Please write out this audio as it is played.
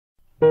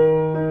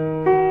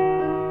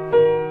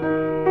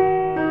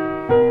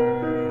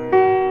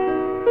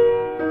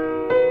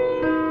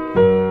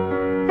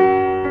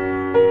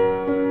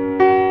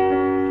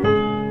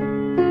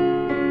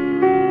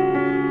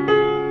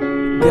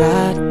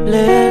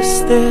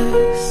is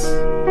this?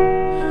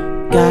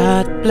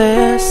 God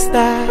bless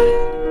that.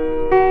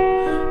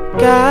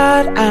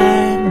 God,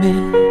 I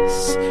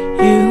miss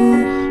you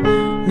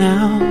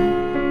now.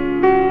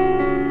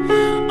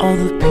 All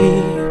the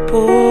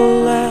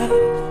people left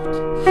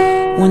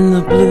when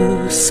the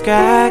blue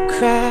sky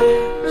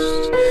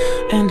crashed,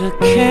 and I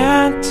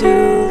can't do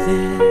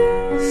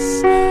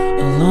this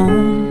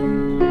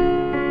alone.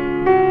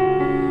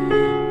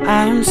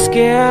 I'm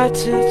scared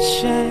to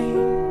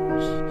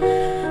change,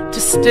 to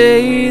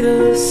stay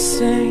the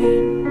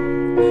same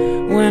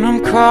when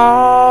I'm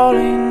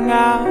calling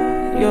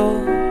out your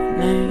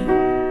name.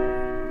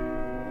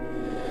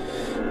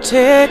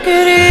 Take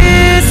it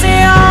easy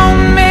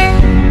on me,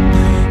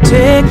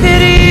 take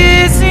it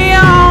easy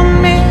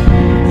on me.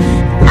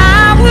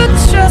 I will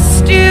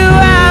trust you,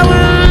 I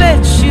will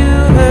let you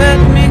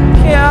hurt me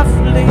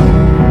carefully.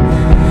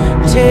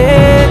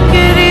 Take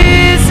it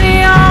easy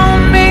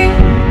on me,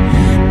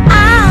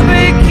 I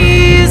break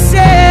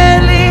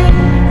easily,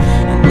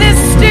 and this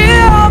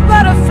steel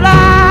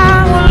butterfly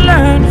will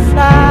learn to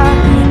fly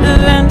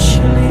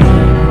eventually.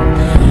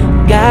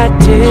 God,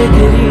 take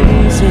it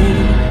easy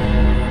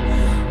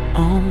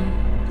on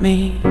me.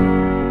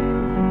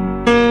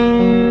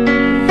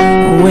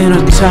 When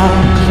I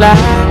talk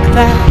like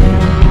that,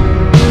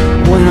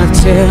 when I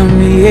tear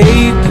me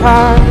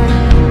apart,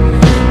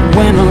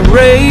 when I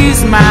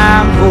raise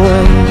my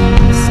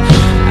voice,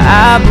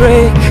 I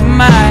break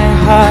my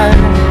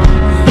heart.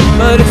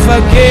 But if I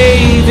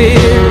gave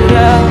it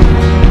up,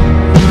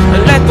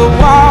 let the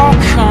wall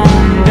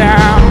come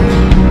down,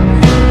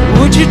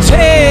 would you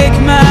take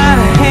my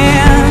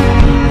hand?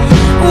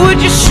 Would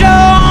you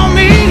show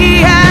me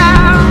how?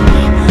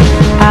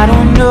 I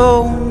don't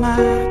know my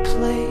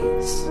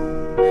place,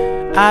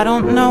 I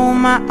don't know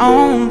my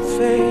own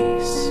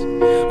face,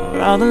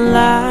 or all the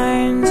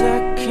lines I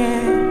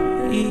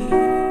can't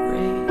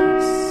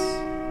erase.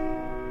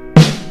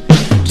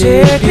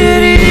 Take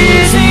it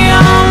easy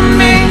on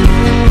me,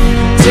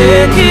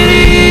 take it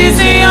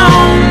easy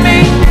on me,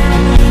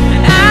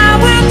 and I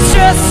will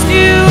trust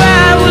you,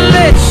 I will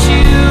let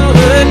you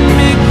hurt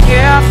me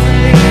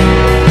carefully.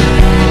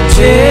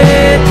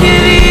 Take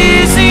it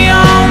easy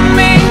on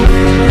me,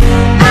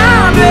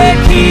 I'll break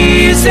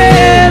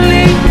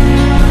easily,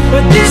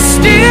 but this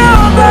steel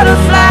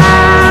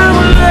butterfly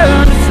will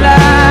learn to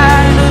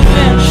fly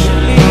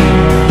eventually.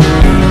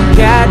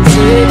 God,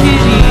 take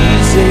it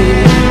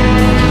easy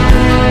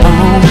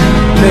on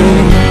me.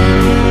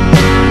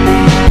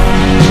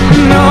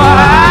 No,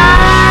 I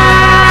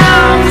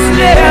was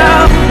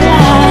never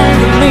one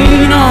to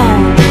lean on,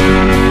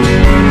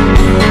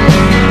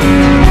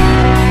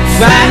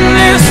 fighting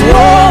this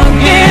war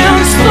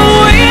against the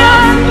wind.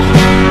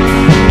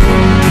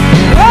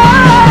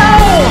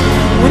 Oh,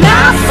 when I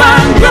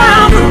find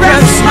ground to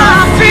rest my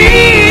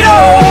feet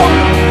on,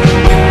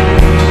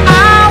 I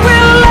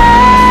will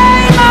lay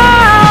my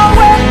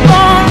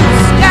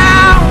weapons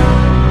down.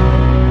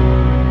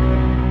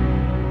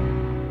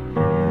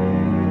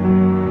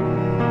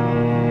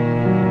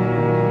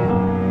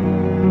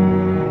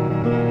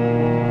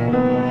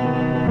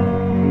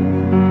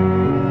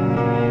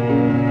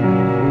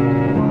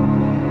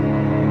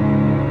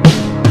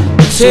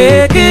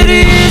 Take it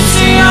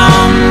easy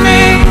on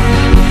me,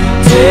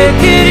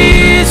 take it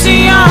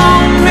easy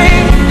on me,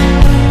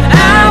 and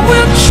I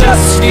will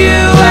trust you,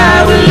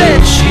 I will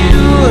let you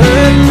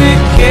hurt me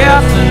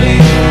carefully.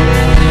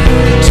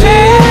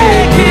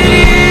 Take it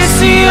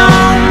easy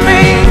on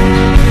me,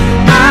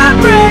 I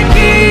break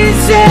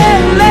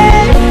easily,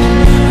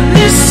 and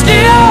this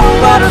steel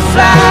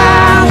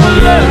butterfly will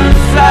learn to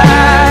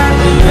fly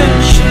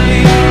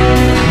eventually.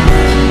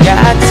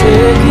 God,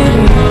 take it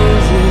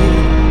easy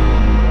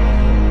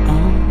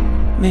on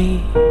me.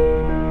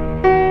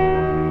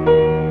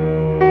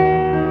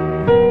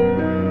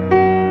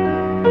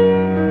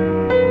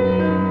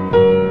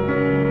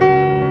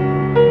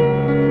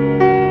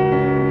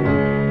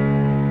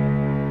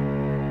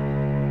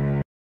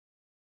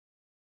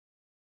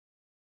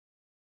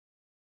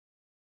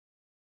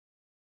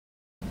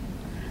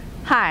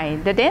 Hi,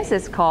 the dance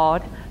is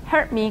called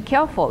Hurt Me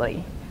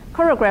Carefully,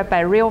 choreographed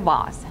by Ria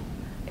Vos.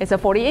 It's a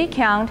 48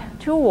 count,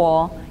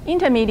 2-wall,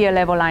 intermediate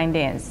level line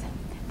dance.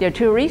 There are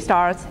 2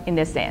 restarts in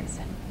this dance.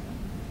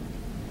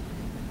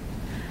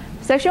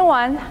 Section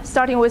 1,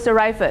 starting with the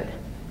right foot.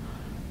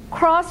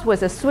 Cross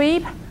with a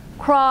sweep,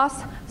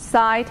 cross,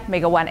 side,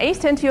 make a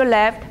 1/8 turn to your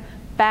left,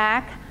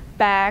 back,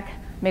 back,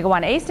 make a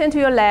 1/8 turn to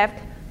your left,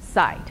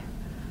 side.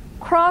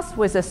 Cross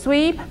with a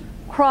sweep,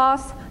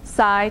 cross,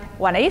 side,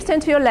 1/8 turn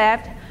to your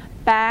left,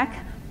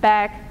 back,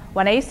 back,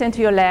 1/8 turn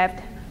to your left,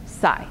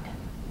 side.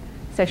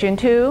 Section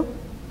 2,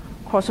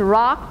 cross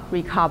rock,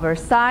 recover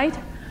side,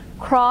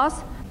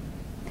 cross,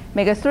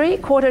 make a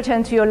 3/4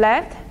 turn to your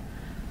left,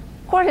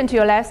 quarter turn to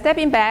your left,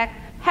 stepping back,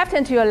 half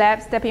turn to your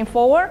left, stepping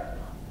forward,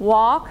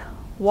 walk,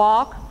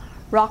 walk,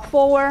 rock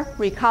forward,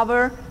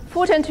 recover,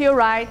 full turn to your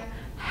right,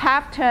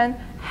 half turn,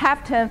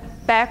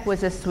 back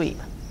with a sweep.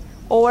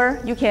 Or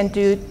you can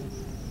do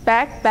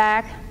back,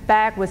 back,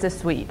 back with a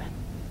sweep.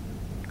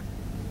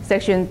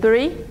 Section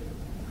 3,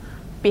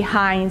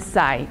 behind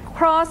side,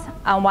 cross,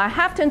 on one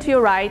half turn to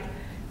your right,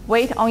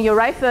 weight on your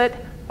right foot,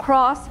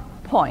 cross,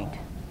 point.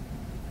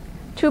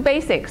 2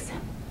 basics.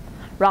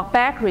 Rock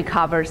back,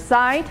 recover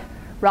side,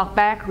 rock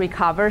back,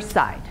 recover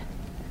side.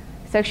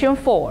 Section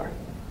 4.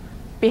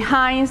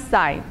 Behind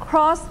side,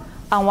 cross,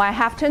 on one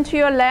half turn to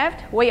your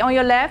left, weight on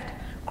your left,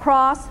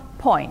 cross,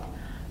 point.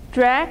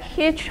 Drag,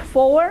 hitch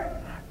forward,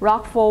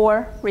 rock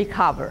forward,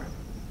 recover.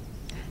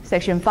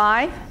 Section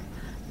 5.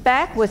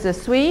 Back with a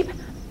sweep,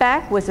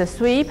 back with a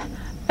sweep,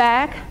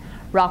 back,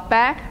 rock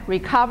back,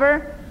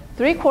 recover,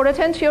 3/4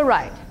 turn to your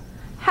right.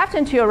 Half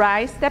turn to your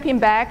right, stepping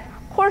back,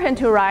 quarter turn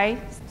to your right,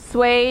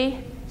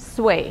 sway,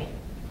 sway.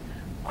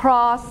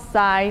 Cross,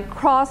 side,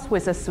 cross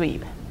with a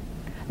sweep.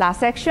 Last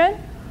section,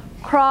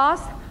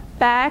 cross,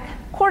 back,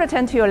 quarter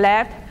turn to your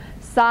left,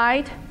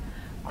 side,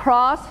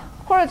 cross,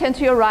 quarter turn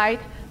to your right,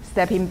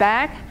 stepping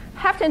back,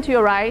 half turn to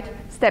your right,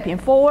 stepping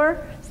forward,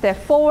 step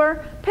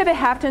forward, pivot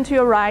half turn to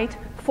your right,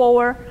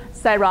 forward,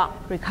 side rock,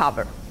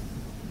 recover.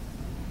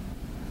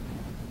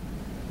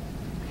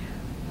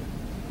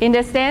 In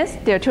this dance,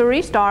 there are 2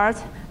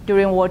 restarts.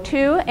 During wall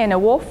 2 and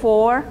wall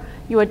 4,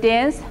 you will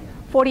dance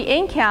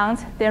 48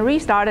 counts, then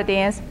restart the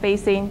dance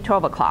facing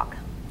 12 o'clock.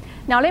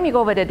 Now let me go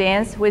over the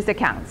dance with the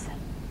counts.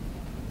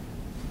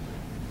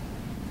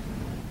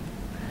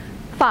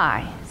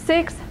 5,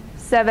 6,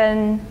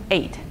 7,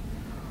 8.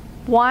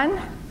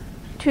 1,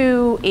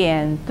 2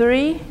 and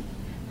 3,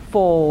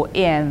 4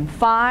 and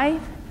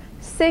 5,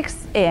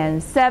 6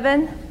 and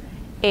 7,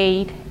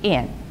 8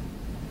 and.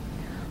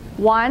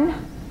 1,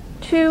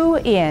 2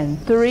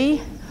 and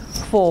 3,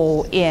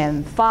 4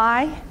 and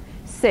 5,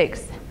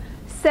 6,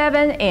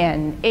 7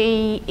 and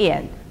 8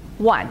 and.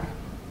 1,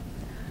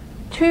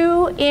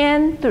 2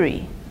 and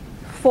 3,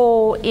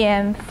 4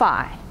 and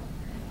 5,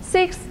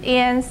 6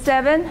 and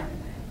 7,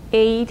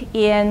 8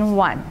 and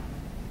 1.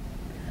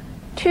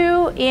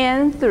 2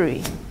 and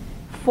 3,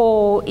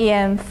 4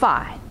 and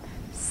 5,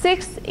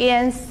 6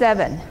 and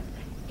 7,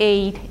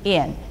 8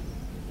 and.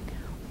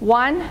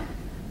 1,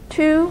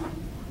 2,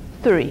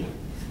 3,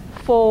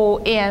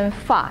 4 and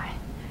 5,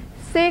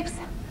 6,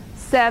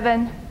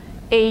 7,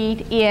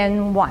 8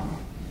 and 1.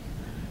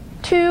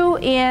 2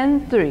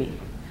 and 3,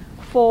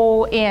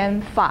 4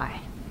 and 5,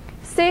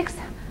 6,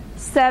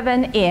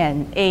 7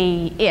 and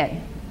 8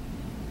 and.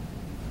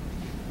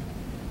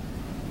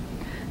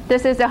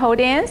 This is the whole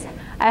dance.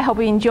 I hope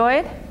you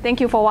enjoyed. Thank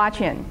you for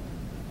watching.